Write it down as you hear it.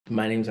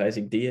My name is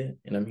Isaac Dia,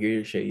 and I'm here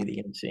to show you the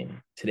unseen.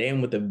 Today,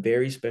 I'm with a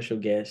very special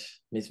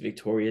guest, Miss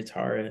Victoria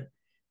Tara.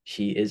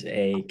 She is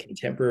a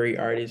contemporary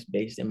artist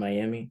based in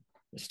Miami.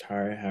 Miss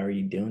Tara, how are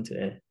you doing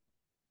today?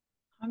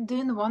 I'm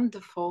doing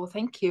wonderful.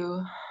 Thank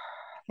you.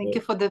 Thank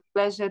you Well, for the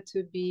pleasure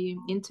to be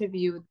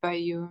interviewed by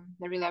you.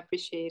 I really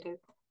appreciate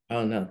it.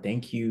 oh no,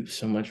 thank you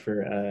so much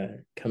for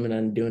coming on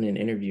and doing an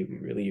interview. We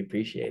really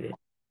appreciate it.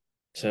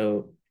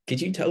 So,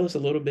 could you tell us a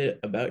little bit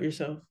about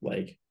yourself?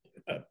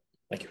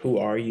 Like who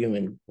are you,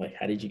 and like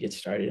how did you get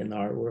started in the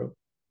art world?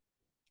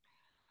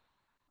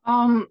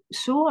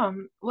 Sure.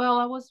 Well,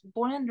 I was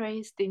born and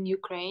raised in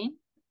Ukraine,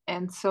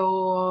 and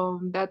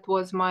so that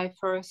was my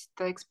first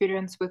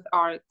experience with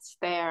arts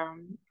there.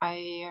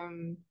 I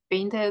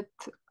painted.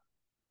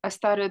 I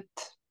started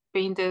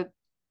painted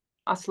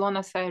as long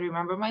as I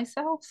remember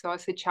myself. So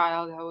as a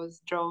child, I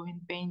was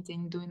drawing,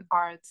 painting, doing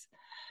arts,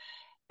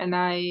 and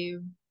I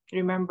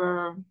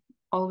remember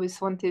always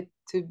wanted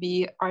to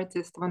be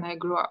artist when I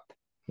grew up.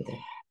 Yeah.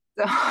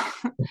 So,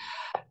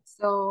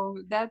 so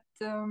that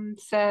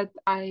said,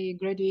 I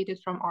graduated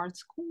from art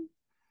school.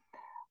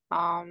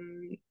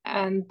 And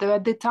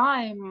at the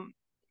time,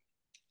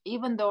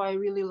 even though I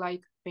really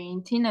liked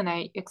painting and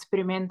I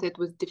experimented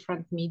with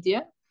different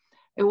media,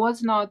 it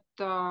was not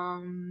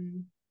that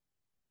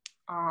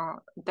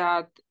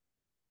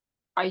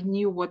I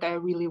knew what I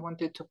really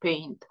wanted to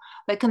paint.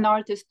 Like an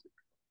artist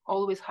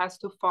always has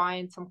to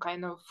find some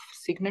kind of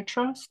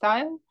signature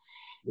style.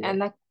 Yeah.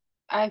 And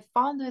I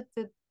found it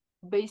that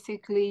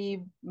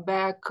basically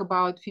back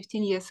about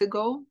 15 years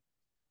ago,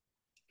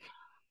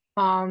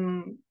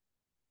 um,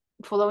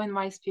 following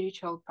my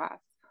spiritual path.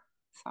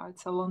 So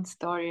it's a long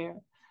story.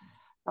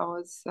 I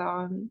was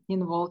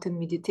involved in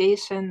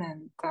meditation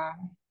and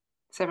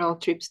several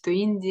trips to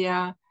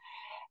India.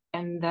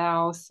 And I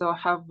also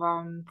have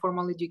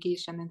formal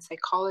education in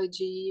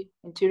psychology,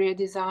 interior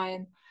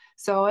design.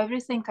 So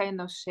everything kind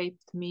of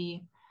shaped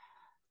me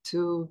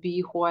to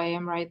be who I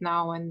am right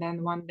now. And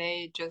then one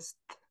day it just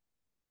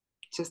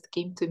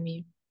came to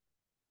me.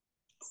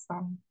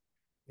 So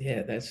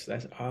Yeah, that's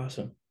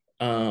awesome.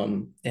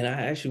 And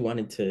I actually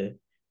wanted to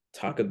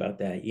talk about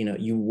that. You know,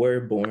 you were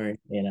born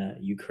in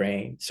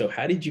Ukraine. So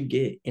how did you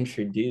get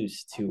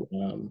introduced to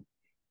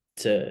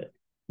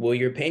well,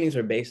 your paintings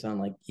are based on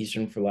like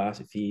Eastern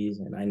philosophies,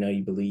 and I know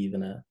you believe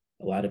in a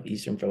lot of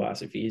Eastern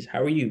philosophies.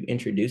 How were you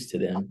introduced to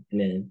them?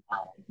 And then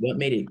what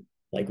made it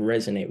like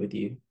resonate with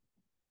you?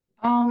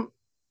 Um,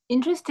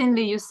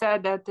 interestingly, you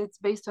said that it's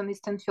based on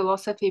Eastern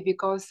philosophy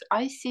because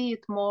I see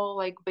it more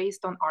like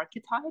based on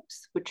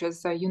archetypes, which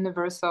is a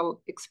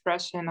universal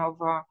expression of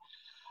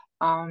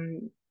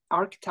um,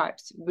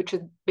 archetypes, which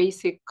is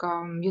basic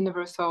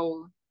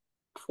universal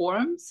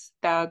forms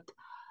that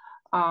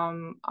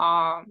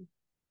are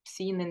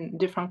seen in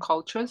different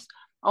cultures.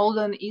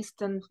 Although in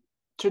Eastern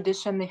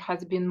tradition, it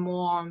has been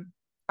more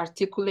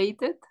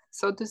articulated,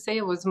 so to say,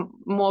 it was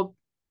more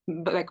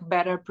like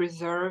better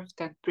preserved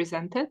and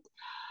presented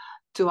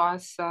to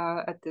us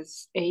at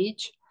this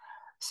age.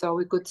 So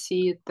we could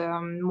see it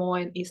more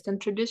in Eastern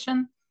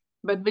tradition.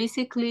 But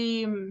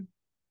basically,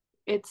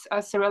 it's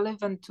as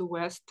relevant to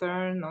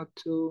Western or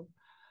to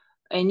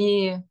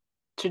any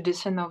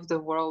tradition of the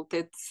world.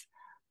 It's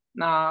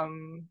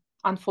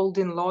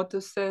unfolding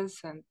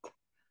lotuses and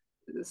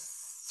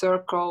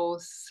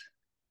circles,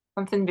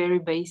 something very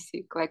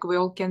basic. Like we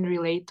all can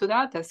relate to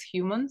that as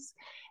humans.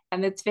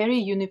 And it's very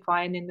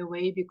unifying in a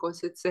way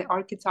because it's the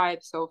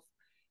archetypes of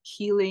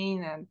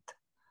healing and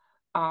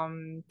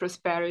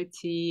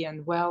prosperity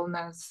and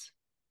wellness,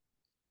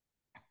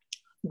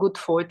 good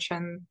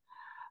fortune,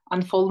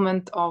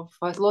 unfoldment of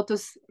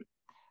lotus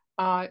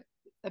uh,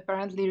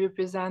 apparently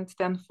represents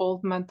the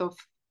unfoldment of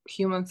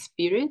human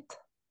spirit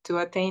to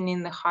attain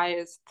in the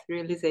highest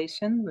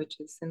realization, which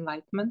is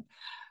enlightenment,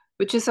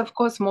 which is of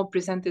course more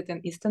presented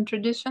in Eastern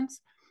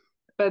traditions,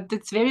 but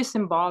it's very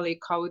symbolic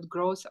how it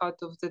grows out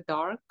of the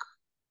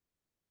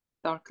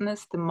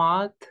darkness, the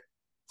mud,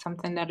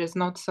 something that is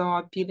not so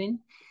appealing,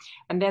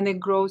 and then it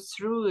grows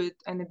through it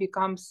and it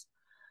becomes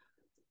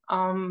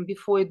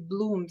before it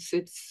blooms,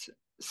 it's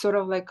sort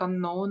of like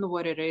unknown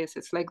what it is.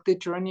 It's like the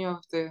journey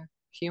of the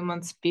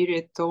human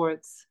spirit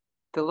towards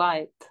the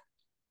light.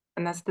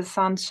 And as the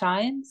sun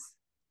shines,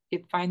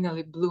 it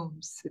finally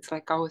blooms. It's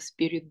like our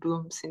spirit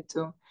blooms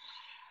into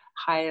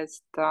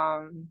highest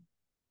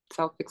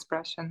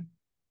self-expression.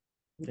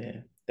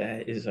 Yeah,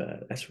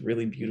 that's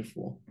really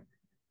beautiful.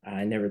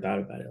 I never thought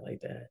about it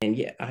like that. And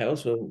yeah, I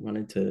also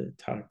wanted to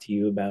talk to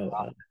you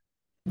about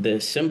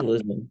the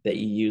symbolism that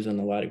you use in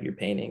a lot of your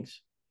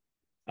paintings.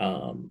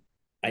 Um,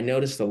 I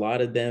noticed a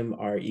lot of them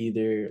are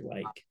either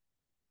like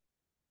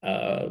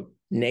uh,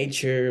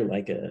 nature,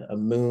 like a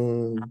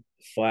moon,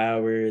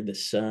 flower, the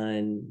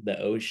sun, the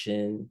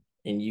ocean,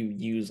 and you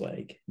use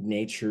like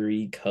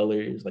naturey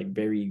colors, like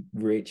very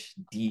rich,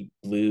 deep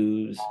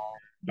blues,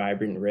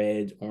 vibrant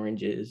reds,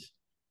 oranges.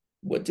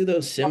 What do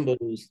those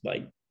symbols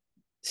like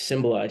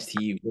symbolize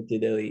to you? What do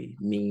they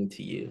mean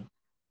to you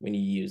when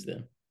you use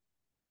them?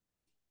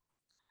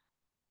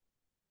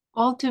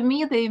 Well, to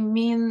me, they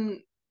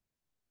mean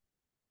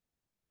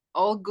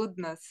all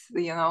goodness,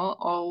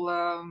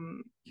 all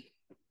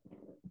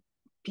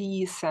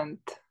peace and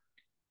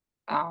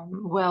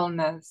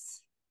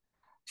wellness,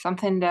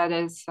 something that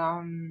is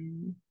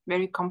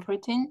very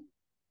comforting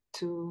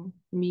to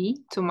me,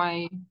 to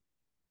my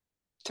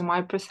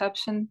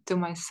perception, to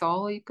my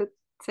soul, you could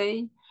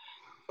say.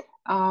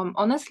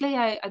 Honestly,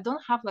 I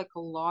don't have like a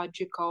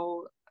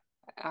logical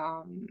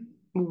um,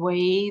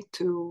 way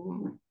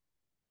to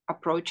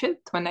approach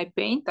it when I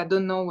paint. I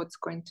don't know what's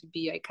going to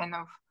be. I kind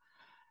of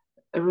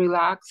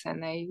relax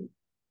and I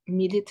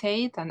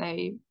meditate and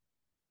I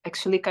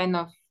actually kind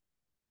of,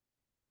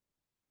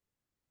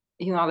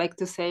 I like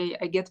to say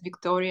I get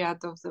Victoria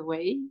out of the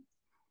way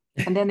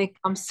and then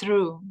it comes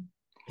through.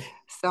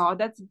 So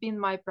that's been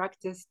my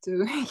practice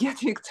to get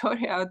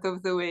Victoria out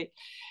of the way.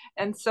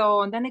 And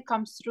then it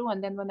comes through.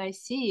 And then when I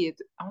see it,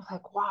 I'm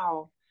like,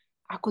 wow,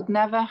 I could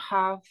never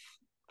have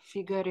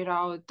figured it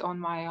out on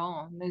my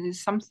own. There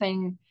is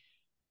something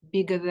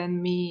bigger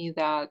than me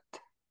that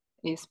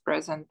is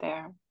present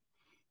there.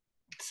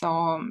 So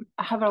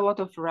I have a lot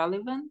of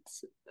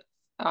relevance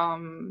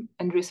and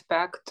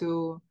respect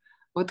to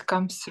what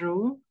comes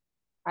through.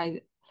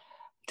 I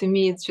To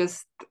me, it's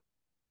just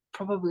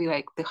probably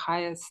like the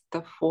highest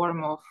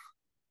form of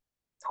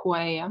who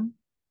I am.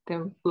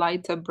 The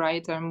lighter,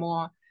 brighter,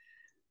 more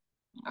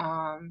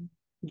um,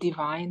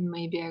 divine,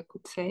 maybe I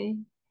could say,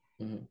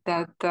 Mhm.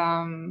 that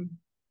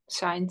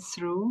shines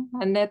through,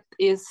 and that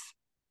is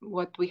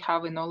what we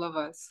have in all of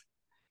us.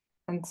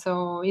 And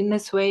so, in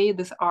this way,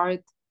 this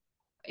art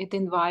it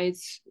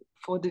invites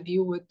for the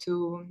viewer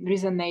to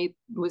resonate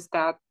with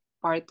that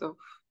part of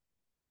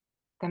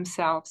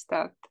themselves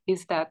that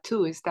is that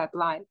too, is that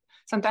light.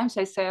 Sometimes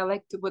I say I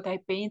like to what I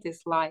paint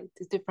is light,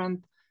 it's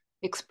different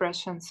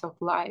expressions of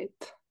light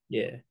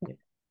Yeah, yeah.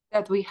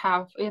 that we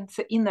have. It's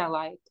inner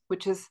light,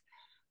 which is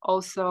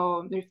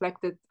also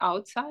reflected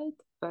outside,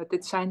 but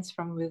it shines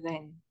from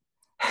within.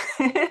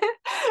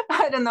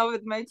 I don't know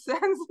if it makes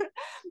sense.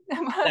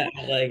 Yeah,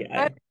 like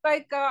but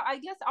like I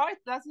guess art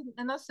doesn't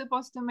not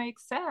supposed to make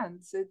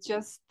sense. It's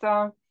just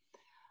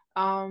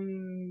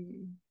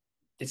um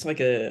it's like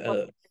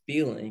a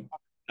feeling.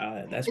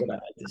 That's it, what I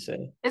like to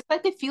say. it's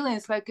like a feeling,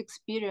 it's like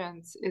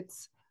experience. It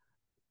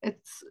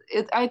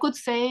I could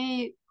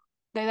say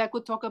that I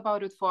could talk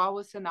about it for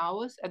hours and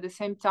hours. At the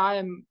same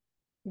time,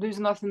 there's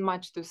nothing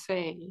much to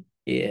say.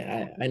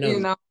 Yeah, I know You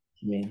exactly know,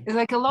 what you mean. it's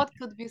like a lot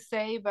could be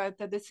said, but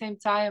at the same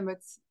time,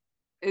 it's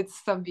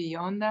some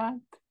beyond that.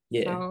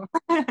 Yeah. So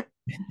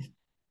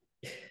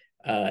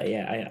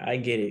Yeah, I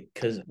get it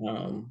because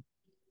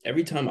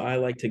every time I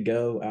like to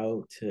go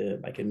out to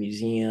like a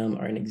museum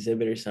or an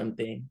exhibit or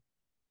something,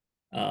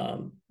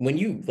 when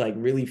you like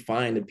really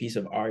find a piece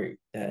of art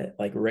that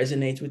like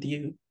resonates with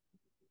you,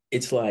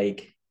 it's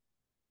like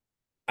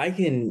I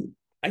can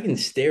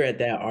stare at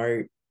that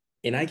art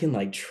and I can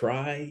like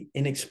try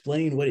and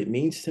explain what it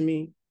means to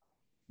me,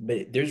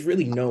 but there's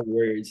really no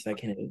words that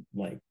can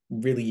like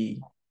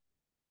really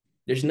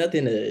there's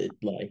nothing to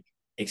like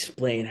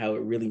explain how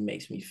it really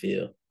makes me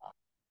feel.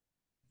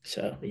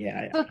 So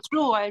yeah, so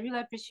true. I really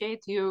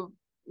appreciate you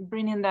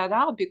bringing that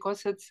out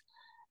because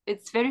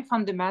it's very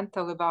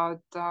fundamental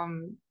about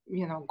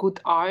good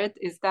art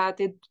is that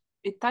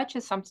it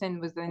touches something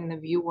within the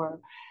viewer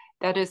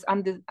that is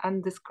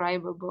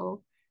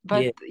undescribable,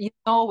 yeah, but you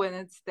know when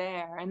it's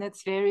there, and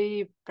it's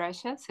very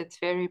precious, it's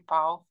very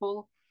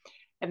powerful,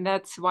 and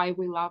that's why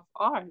we love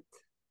art.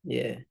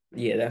 yeah.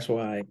 That's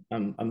why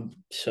I'm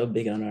so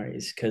big on art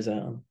is because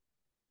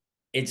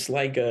it's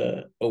like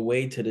a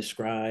way to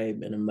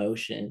describe an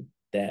emotion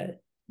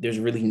that there's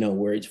really no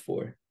words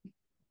for.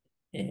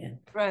 And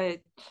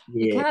Right.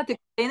 You yeah. cannot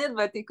explain it,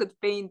 but you could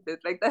paint it.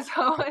 Like that's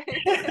how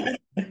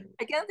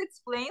I can't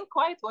explain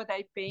quite what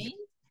I paint,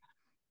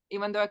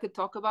 even though I could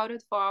talk about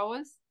it for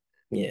hours.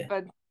 Yeah.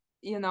 But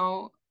you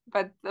know,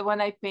 but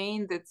when I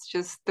paint, it's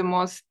just the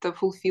most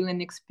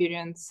fulfilling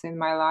experience in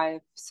my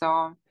life. So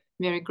I'm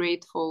very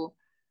grateful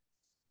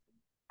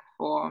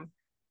for, I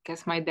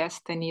guess, my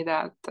destiny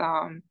that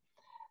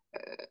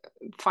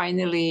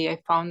finally I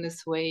found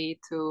this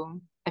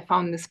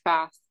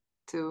path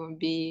to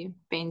be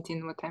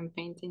painting what I'm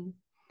painting.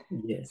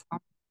 Yeah. So,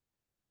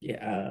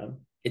 Yeah,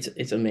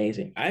 it's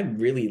amazing. I've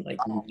really like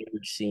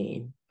never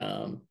seen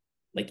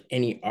like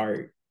any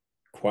art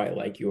quite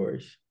like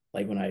yours.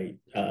 Like when I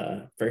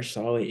first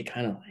saw it, it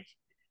kind of like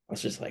I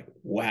was just like,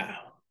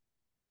 wow.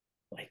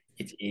 Like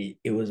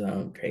it was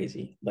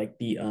crazy. Like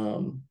the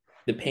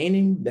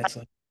painting that's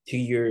like to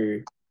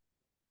your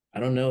I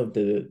don't know if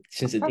the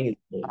since the thing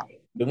is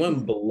the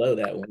one below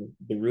that one,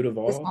 the root of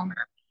this all. one,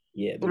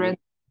 Yeah, the the red. root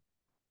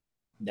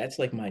that's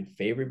like my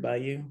favorite by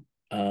you.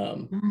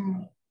 Um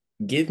Mm.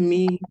 Give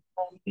me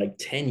like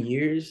 10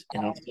 years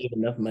and I'll save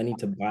enough money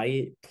to buy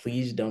it.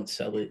 Please don't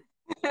sell it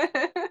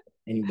to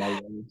anybody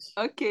else.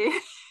 Okay.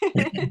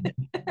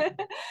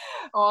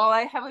 Well,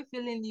 I have a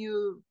feeling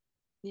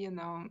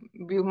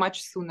will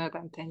much sooner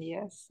than 10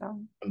 years.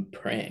 So I'm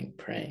praying.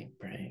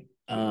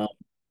 at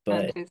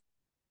But least.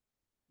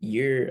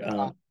 your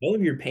all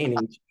of your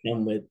paintings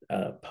come with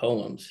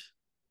poems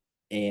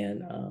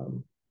and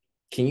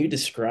can you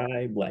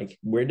describe like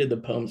where did the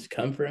poems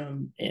come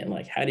from and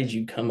like how did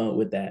you come up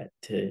with that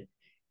to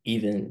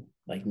even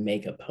like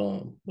make a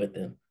poem with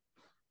them?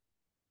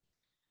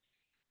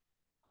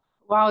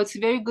 Wow, it's a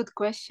very good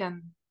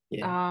question.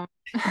 Yeah. Um,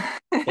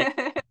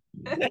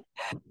 Thank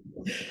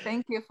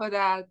Thank you for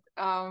that.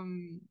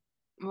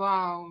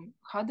 Wow,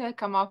 how do I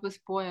come up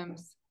with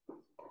poems?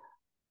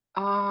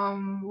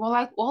 Well,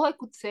 like all I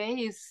could say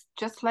is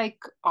just like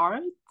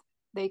art,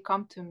 they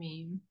come to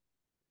me.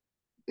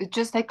 It's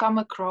just I come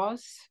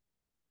across.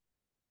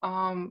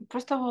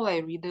 First of all, I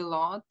read a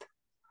lot.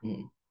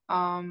 Mm,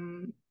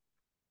 Um,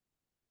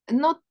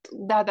 Not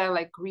that I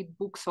like read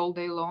books all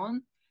day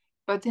long,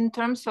 but in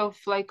terms of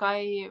like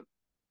I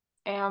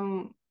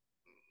am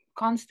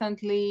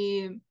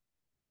constantly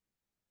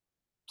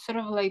sort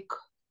of like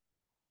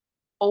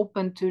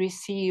open to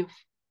receive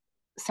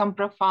some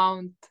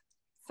profound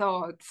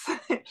thoughts.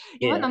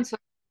 Even yeah. on social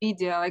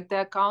media, like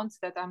the accounts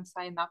that I'm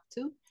signed up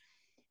to,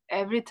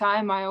 every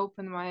time I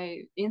open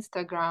my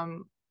Instagram,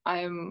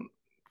 I'm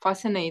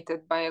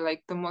fascinated by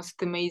like the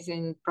most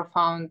amazing,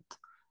 profound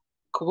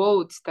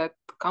quotes that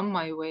come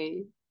my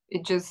way.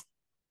 It just,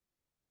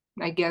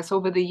 I guess,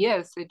 over the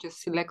years, I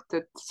just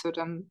selected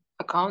certain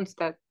accounts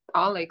that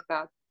are like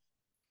that.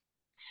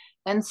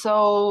 And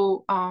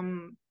so,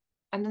 and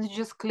then it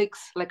just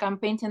clicks. Like I'm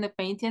painting a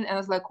painting, and I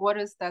was like, what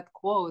is that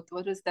quote?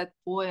 What is that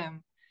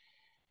poem?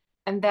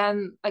 And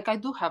then, like, I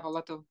do have a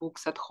lot of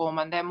books at home,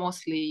 and they're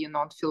mostly,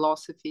 on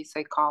philosophy,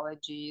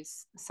 psychology,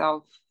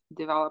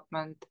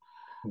 self-development,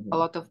 a Mhm.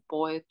 lot of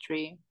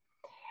poetry.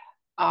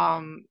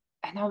 And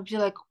I'll be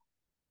like,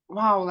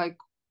 wow, like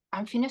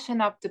I'm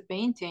finishing up the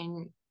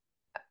painting.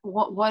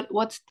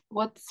 What's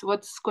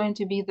going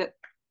to be the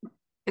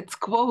its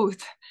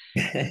quote?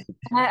 And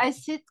I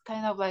sit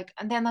kind of like,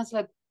 and then I was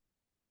like,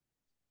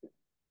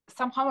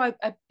 somehow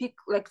I pick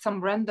like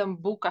some random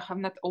book I have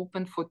not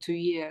opened for 2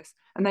 years,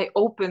 and I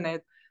open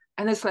it,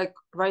 and it's like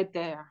right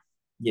there.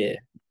 Yeah.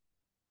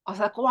 I was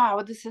like,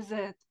 wow, this is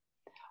it.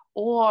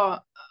 Or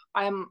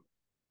I'm,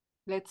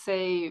 let's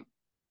say,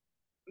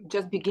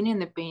 just beginning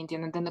the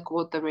painting, and then the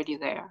quote already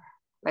there.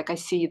 Like I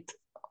see it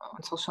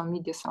on social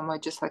media somewhere,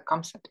 just like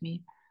comes at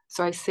me.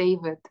 So I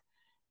save it.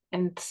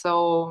 And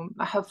so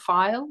I have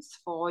files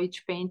for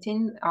each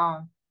painting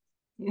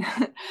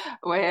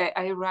where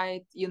I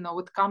write,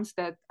 what comes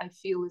that I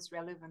feel is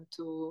relevant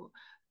to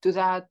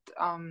that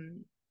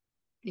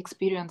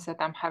experience that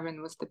I'm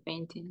having with the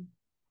painting.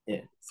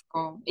 Yeah.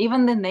 So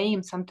even the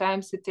name,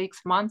 sometimes it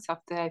takes months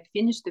after I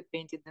finish the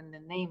painting, then the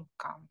name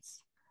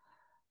comes.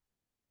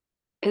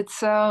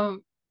 It's a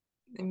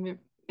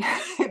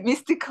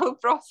mystical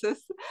process.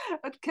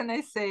 What can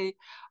I say?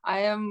 I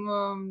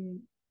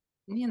am,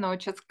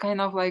 just kind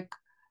of like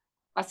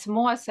as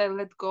more as I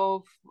let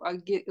go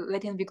of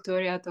letting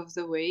Victoria out of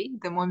the way,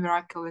 the more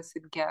miraculous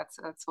it gets.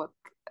 That's what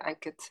I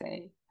could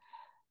say.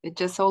 It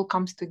just all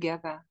comes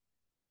together.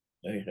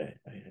 Okay.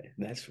 Okay.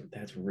 That's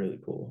really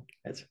cool.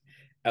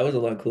 That was a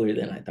lot cooler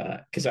than I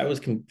thought because I was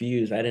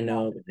confused. I didn't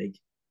know that like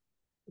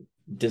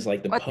just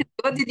like the poem.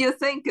 What did you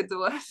think it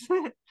was?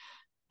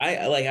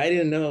 I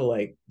didn't know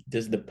like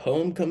does the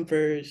poem come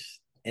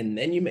first and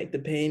then you make the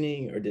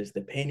painting or does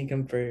the painting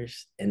come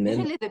first and then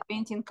Usually the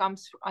painting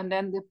comes and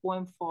then the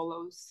poem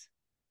follows.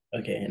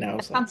 okay and I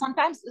was like And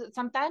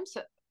sometimes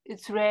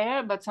it's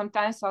rare, but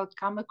sometimes I'll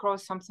come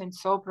across something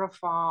so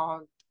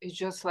profound. It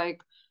just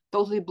like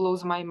totally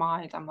blows my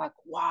mind. I'm like,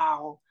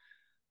 wow.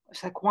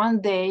 It's like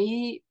one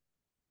day,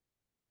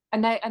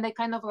 and I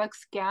kind of like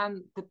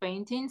scan the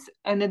paintings,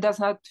 and it does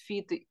not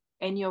fit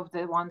any of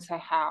the ones I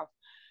have.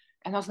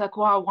 And I was like,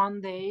 wow,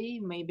 one day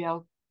maybe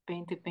I'll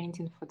paint a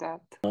painting for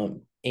that.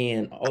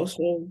 and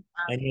also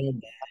I know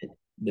that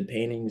the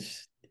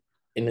paintings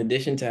in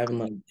addition to having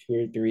like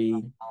two or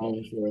three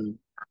poems for them,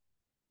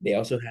 they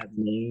also have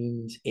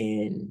names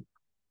in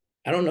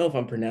I don't know if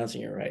I'm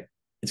pronouncing it right.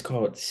 It's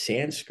called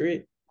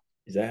Sanskrit.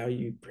 Is that how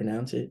you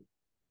pronounce it?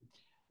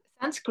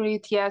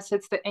 Sanskrit, yes,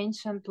 it's the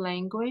ancient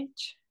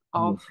language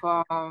Mm, of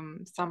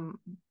some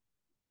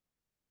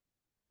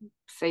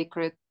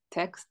sacred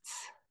texts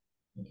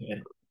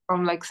okay.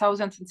 from like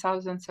thousands and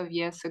thousands of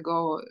years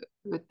ago.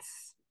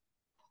 It's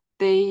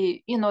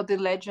the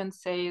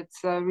legends say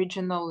it's a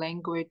regional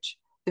language,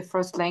 the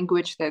first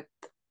language that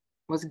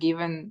was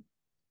given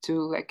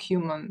to like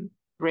human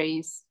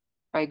race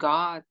by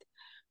God.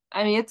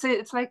 I mean,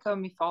 it's like a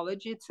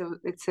mythology.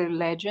 It's a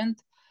legend.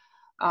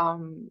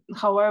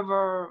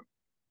 However,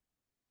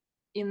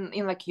 in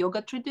like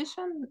yoga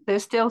tradition,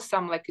 there's still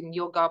some like in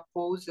yoga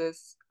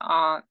poses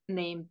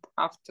named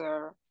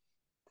after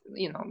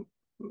you know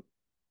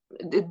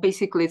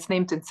basically it's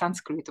named in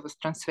Sanskrit. It was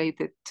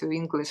translated to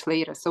English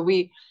later. So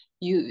we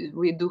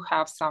do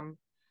have some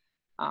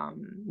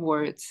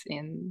words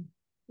in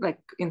like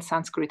in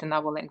Sanskrit in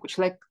our language.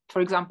 Like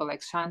for example,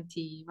 like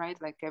Shanti,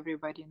 right? Like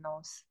everybody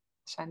knows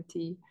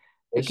Shanti.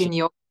 Like There's in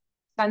yoga,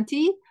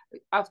 Shanti,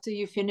 after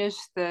you finish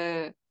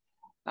the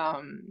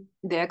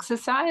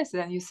exercise,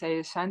 then you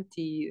say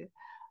Shanti,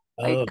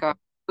 oh like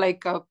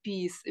like a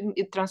peace.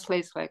 It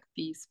translates like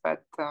peace,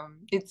 but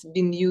it's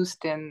been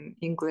used in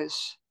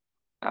English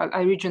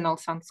original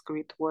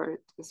Sanskrit word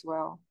as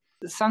well.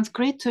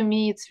 Sanskrit to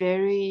me, it's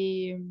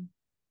very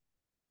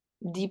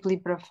deeply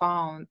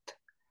profound.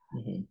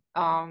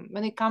 Hmm.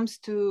 When it comes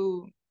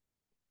to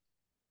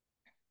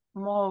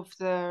more of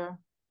the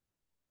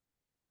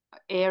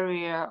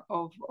area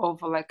of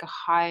like a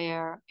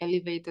higher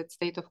elevated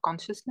state of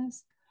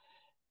consciousness,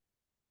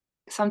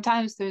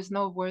 sometimes there's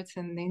no words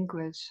in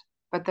English,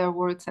 but there are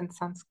words in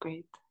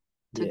Sanskrit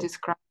to Yeah.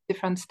 describe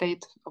different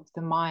states of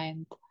the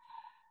mind,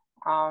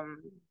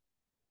 um,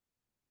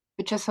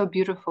 which is so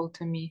beautiful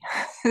to me.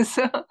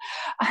 So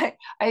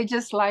I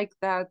just like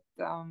that.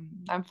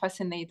 I'm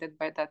fascinated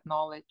by that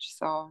knowledge.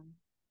 So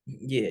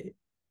Yeah.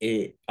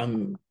 It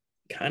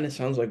kind of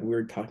sounds like we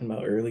were talking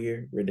about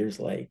earlier, where there's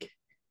like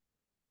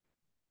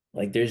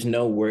there's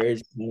no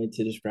words kind of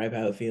to describe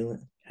how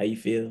you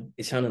feel.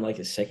 It sounded like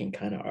a second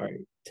kind of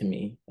art to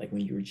me, like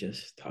when you were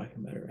just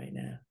talking about it right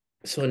now.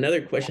 So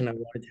another question I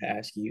wanted to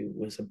ask you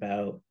was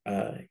about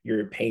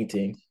your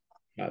painting,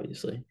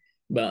 obviously.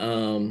 But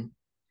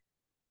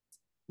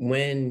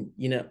when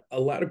a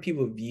lot of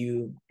people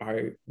view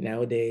art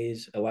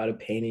nowadays, a lot of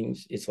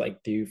paintings, it's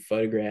like through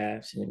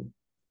photographs, and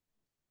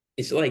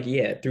it's like,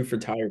 yeah, through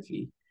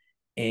photography.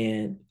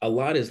 And a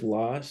lot is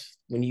lost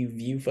when you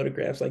view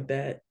photographs like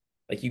that.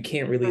 Like you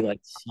can't really like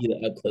see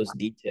the up close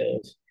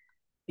details.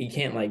 You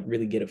can't like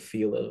really get a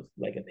feel of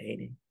like a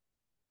painting.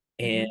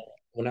 And mhm.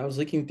 when I was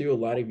looking through a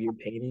lot of your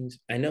paintings,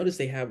 I noticed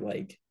they have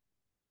like,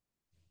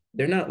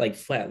 they're not like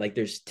flat, like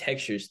there's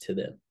textures to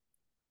them.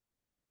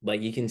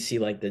 Like you can see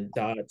like the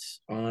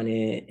dots on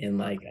it, and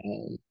like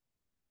the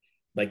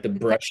The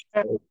brush.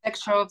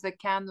 texture of the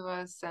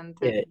canvas and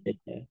Yeah,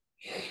 yeah.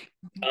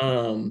 mhm.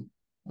 Um,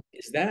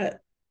 is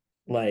that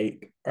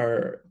like,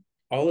 are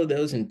all of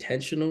those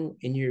intentional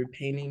in your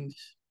paintings?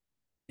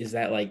 Is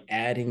that like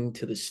adding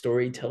to the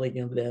storytelling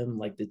of them,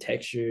 like the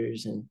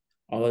textures and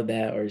all of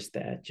that, or is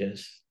that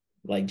just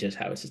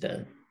how it's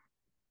done?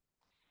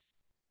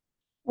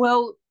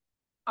 Well,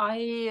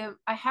 I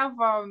have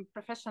a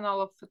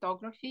professional of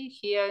photography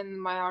here in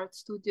my art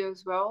studio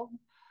as well.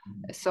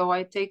 So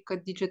I take a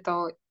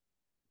digital,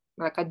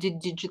 like I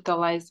did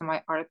digitalize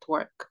my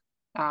artwork.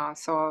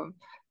 So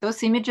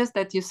those images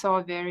that you saw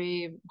are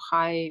very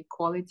high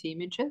quality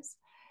images,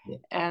 Yeah,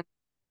 and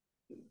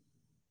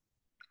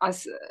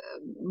as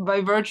by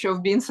virtue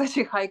of being such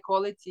a high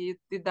quality,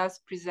 it does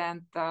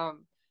present.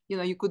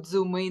 You could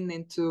zoom in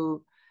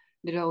into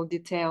little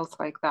details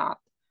like that.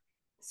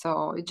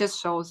 So it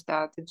just shows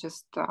that it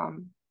just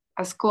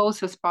as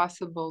close as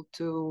possible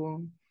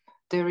to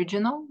the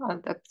original.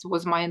 That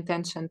was my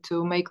intention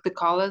to make the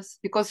colors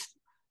because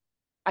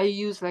I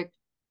use like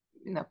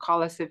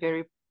colors a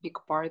very big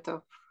part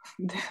of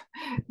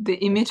the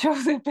image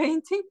of the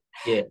painting,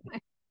 yeah,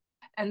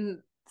 and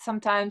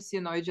sometimes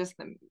you just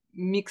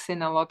mix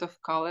in a lot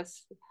of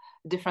colors,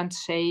 different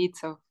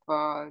shades of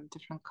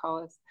different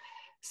colors.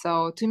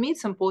 So to me,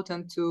 it's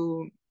important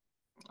to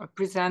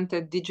present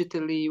it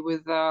digitally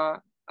with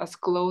as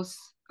close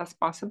as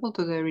possible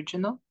to the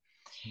original.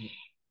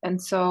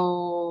 And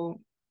so,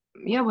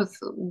 yeah, with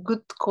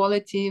good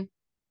quality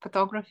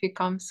photography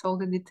comes all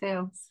the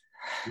details.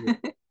 yeah.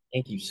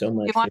 Thank you so You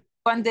much for. want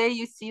one day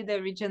you see the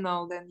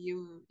original, then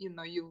you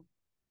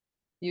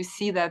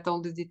see that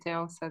all the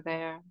details are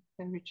there.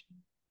 The original.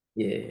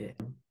 Yeah.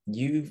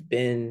 You've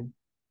been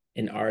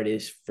an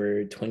artist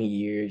for 20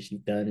 years.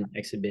 You've done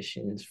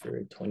exhibitions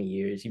for 20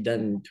 years. You've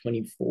done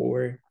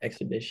 24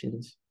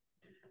 exhibitions.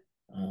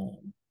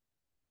 Um,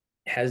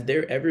 has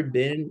there ever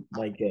been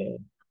like a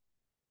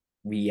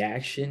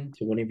reaction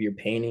to one of your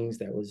paintings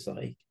that was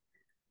like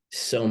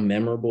so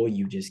memorable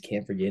you just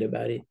can't forget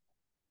about it?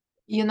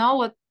 You know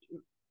what?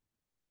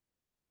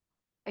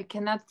 I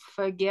cannot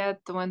forget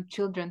when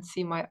children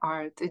see my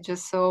art. It's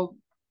just so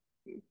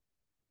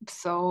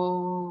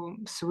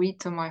sweet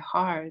to my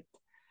heart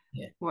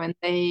Yeah. when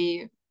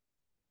they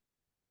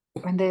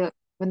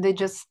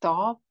just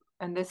stop,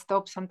 and they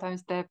stop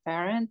sometimes their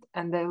parent,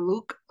 and they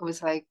look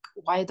with like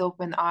wide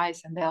open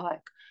eyes, and they're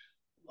like,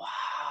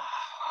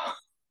 wow.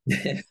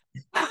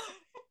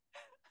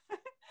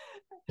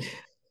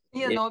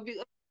 you Yeah. know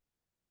be-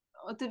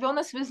 to be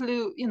honest with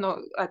you,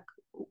 like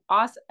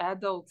us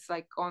adults,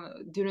 like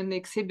on during the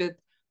exhibit,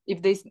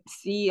 if they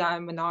see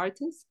I'm an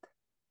artist,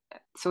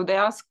 so they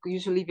ask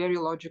usually very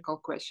logical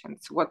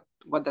questions. What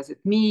does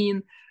it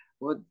mean?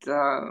 What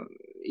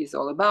is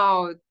all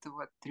about?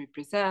 What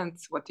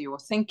represents? What you were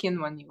thinking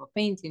when you were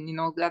painting?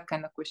 That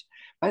kind of question.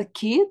 But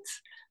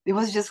kids, it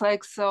was just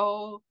like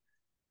so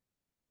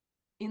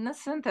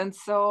innocent and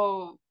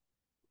so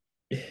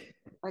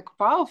like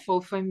powerful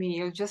for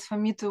me. Just for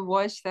me to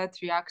watch that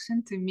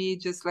reaction, to me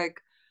just like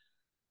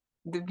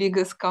the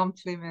biggest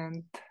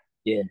compliment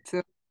Yeah.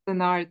 to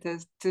an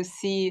artist, to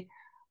see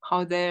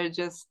how they're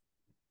just,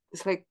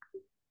 it's like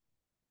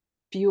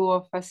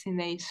pure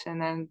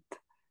fascination and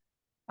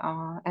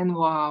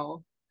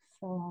wow.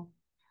 So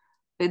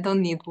they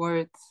don't need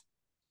words.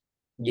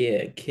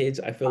 Yeah, kids,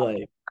 I feel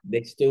like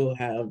they still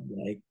have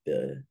like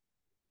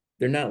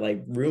they're not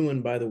like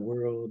ruined by the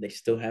world. They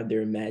still have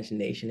their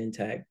imagination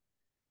intact.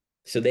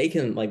 So they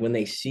can like when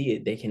they see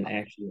it, they can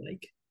actually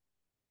like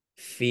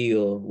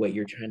feel what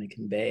you're trying to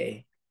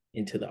convey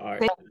into the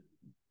art.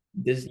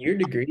 Does your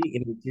degree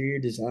in interior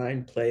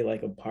design play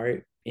like a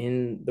part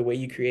in the way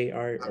you create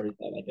art, or is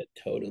that like a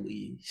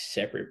totally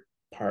separate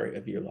part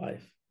of your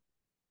life?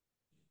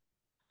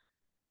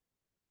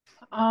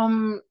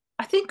 Um,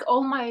 I think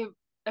all my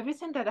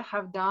everything that I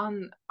have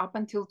done up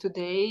until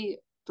today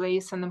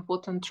plays an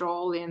important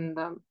role in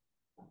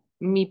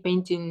me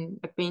painting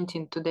a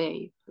painting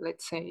today,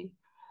 let's say.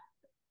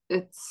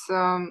 It's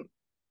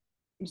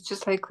it's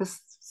just like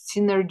this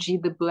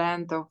synergy, the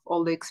blend of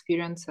all the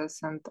experiences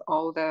and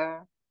all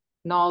the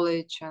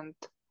knowledge and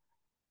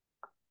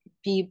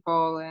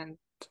people and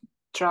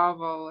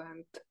travel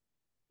and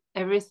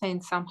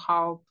everything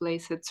somehow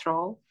plays its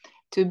role.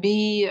 To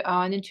be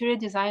an interior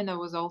designer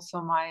was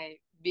also my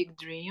big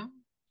dream.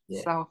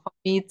 Yeah, So for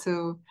me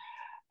to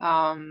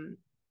um,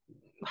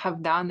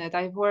 have done it,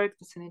 I've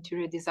worked as an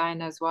interior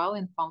designer as well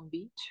in Palm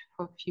Beach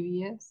for a few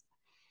years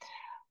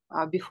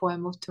before I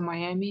moved to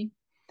Miami.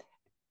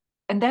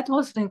 And that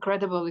was an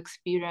incredible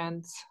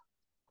experience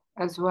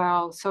as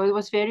well. So it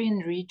was very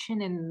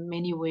enriching in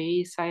many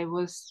ways. I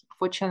was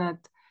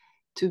fortunate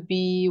to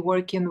be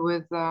working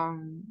with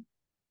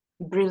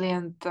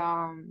brilliant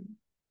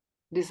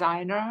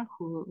designer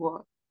who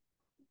was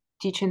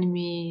teaching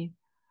me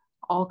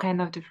all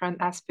kind of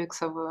different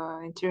aspects of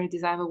interior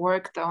design. I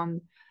worked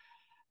on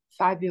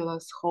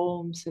fabulous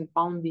homes in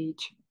Palm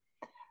Beach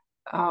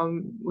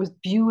with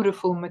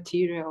beautiful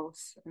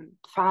materials and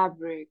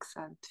fabrics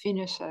and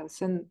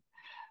finishes. And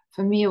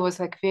for me, it was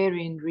like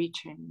very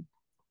enriching,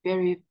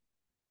 very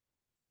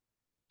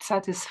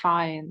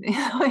satisfying,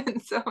 in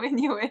so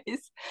many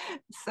ways.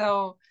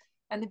 So,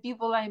 and the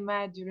people I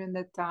met during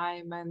that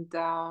time, and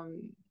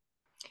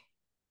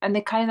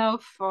the kind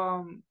of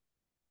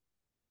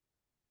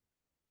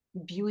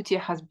beauty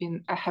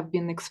I have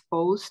been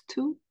exposed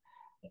to,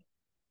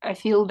 I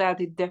feel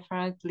that it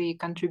definitely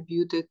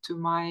contributed to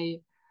my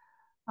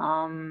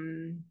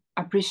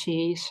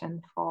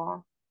appreciation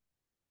for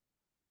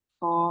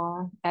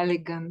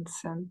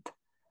elegance and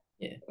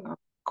yeah. uh,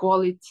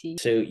 quality.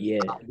 So yeah,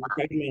 you're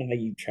talking about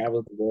how you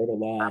traveled the world a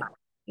lot,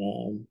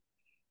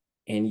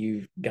 and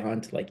you've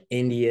gone to like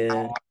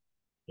India,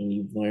 and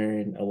you've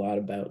learned a lot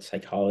about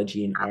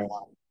psychology and art.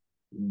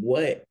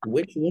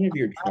 Which one of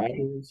your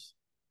travels,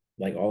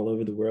 like all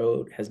over the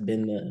world, has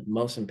been the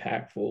most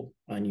impactful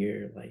on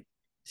your like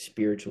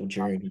spiritual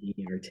journey,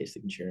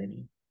 artistic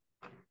journey?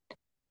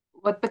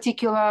 What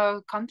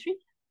particular country?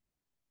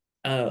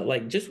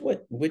 Like just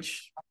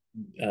which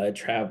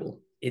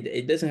travel?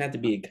 It doesn't have to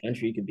be a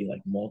country, it could be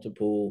like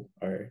multiple,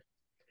 or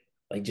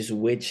like just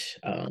which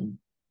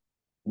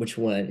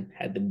one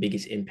had the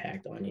biggest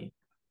impact on you?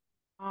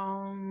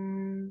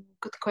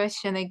 Good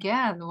question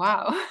again.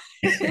 Wow.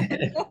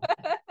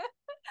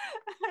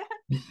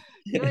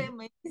 You're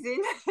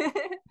amazing.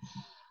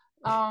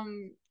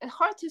 It's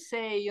hard to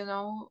say, you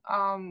know.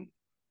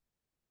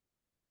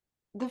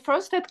 The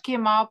first that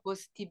came up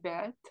was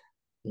Tibet.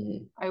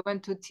 Mhm. I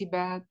went to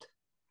Tibet.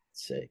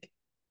 Sick.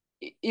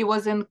 It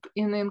was an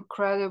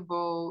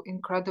incredible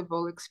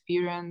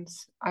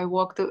experience. I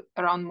walked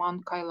around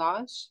Mount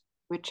Kailash,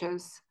 which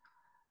is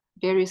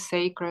very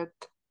sacred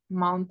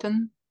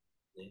mountain.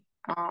 Yeah.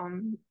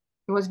 Um,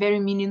 it was very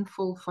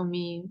meaningful for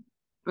me.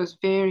 It was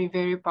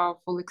very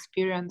powerful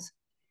experience.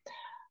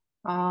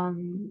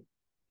 Um,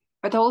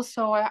 but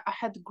also I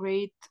had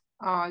great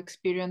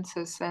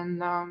experiences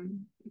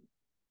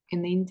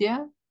in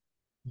India.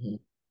 Mhm.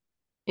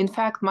 In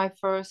fact, my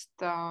first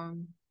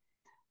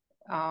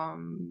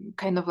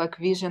kind of like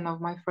vision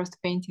of my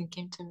first painting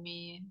came to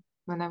me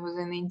when I was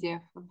in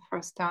India for the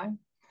first time.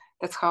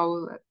 That's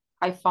how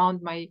I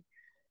found my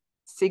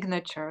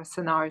signature as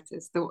an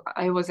artist. Though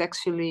I was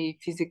actually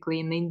physically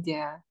in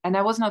India and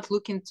I was not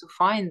looking to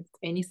find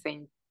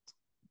anything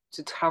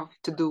to have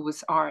to do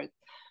with art.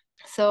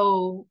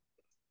 So,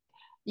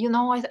 you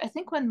know, I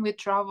think when we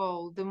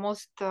travel, the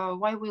most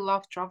why we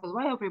love travel,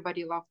 why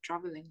everybody love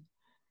traveling.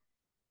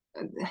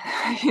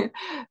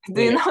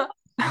 Do you Yeah. know?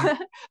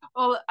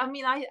 Well, I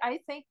mean, I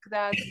think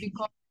that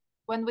because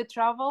when we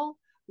travel,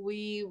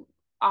 we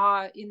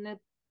are in a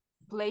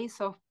place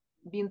of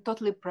being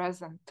totally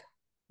present.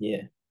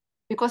 Yeah.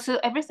 Because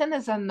everything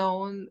is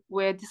unknown,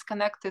 we're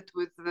disconnected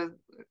with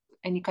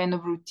any kind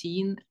of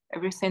routine,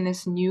 everything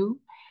is new.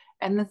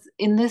 And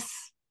in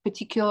this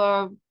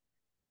particular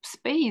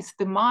space,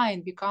 the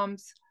mind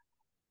becomes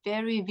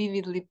very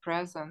vividly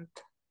present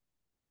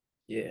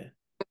Yeah.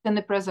 in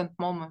the present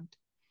moment.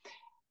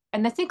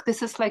 And I think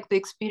this is like the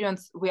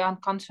experience we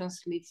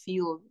unconsciously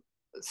feel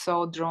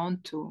so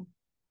drawn to.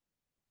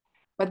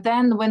 But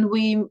then when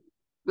we,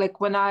 like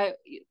when I,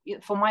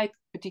 for my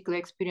particular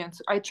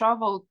experience, I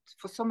traveled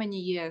for so many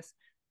years.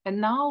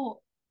 And now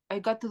I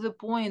got to the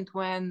point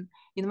when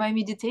in my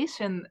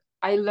meditation,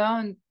 I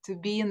learned to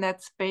be in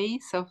that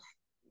space of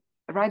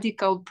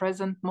radical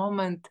present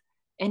moment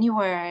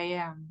anywhere I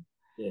am.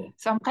 Yeah.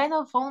 So I'm kind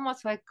of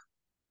almost like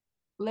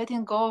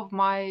letting go of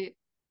my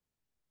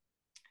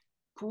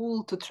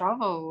pull to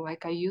travel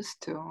like I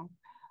used to.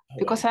 Oh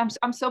because wow.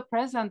 I'm so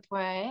present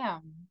where I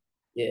am.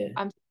 Yeah.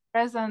 I'm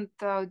present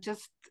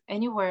just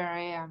anywhere I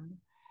am.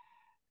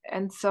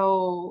 And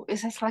so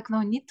it's just like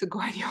no need to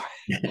go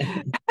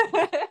anywhere.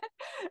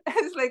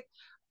 It's like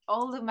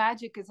all the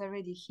magic is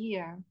already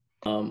here.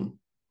 um,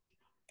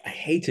 I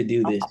hate to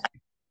do this,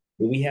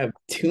 but we have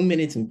 2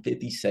 minutes and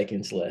 50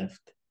 seconds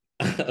left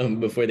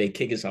before they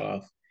kick us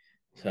off.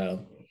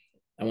 So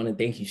I want to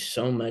thank you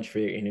so much for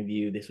your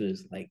interview. This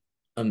was like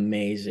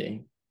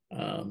amazing.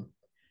 Um,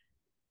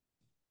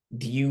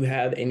 do you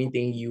have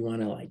anything you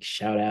want to like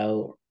shout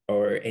out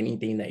or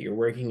anything that you're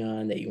working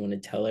on that you want to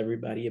tell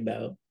everybody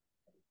about?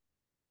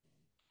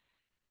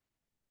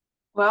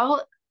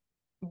 Well,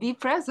 be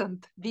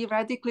present, be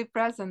radically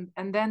present,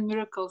 and then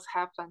miracles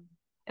happen.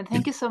 And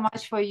thank you so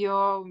much for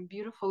your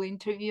beautiful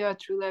interview. I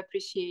truly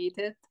appreciate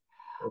it.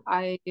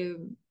 I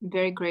am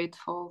very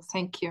grateful.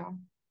 Thank you.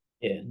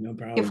 Yeah, no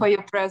Thank you for problem.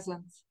 your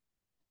presence.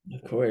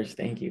 Of course,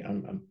 thank you.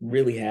 I'm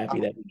really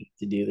happy that we get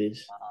to do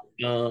this.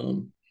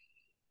 Um,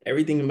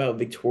 Everything about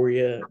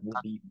Victoria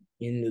will be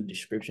in the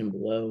description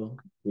below.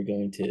 We're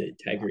going to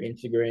tag her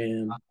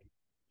Instagram,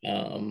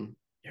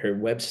 her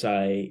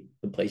website,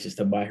 the places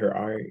to buy her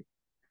art.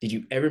 Did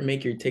you ever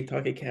make your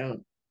TikTok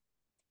account?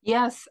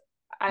 Yes,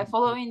 I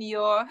following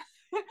your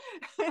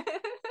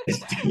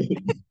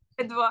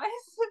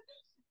advice.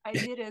 I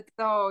did it.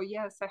 So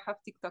yes, I have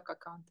TikTok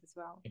account as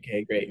well.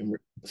 Okay, great. And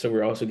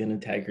we're also going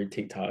to tag her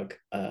TikTok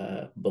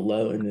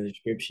below in the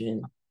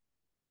description.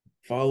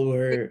 Follow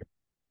her,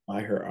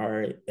 buy her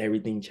art,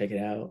 everything. Check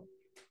it out,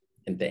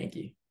 and thank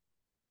you.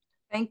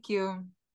 Thank you.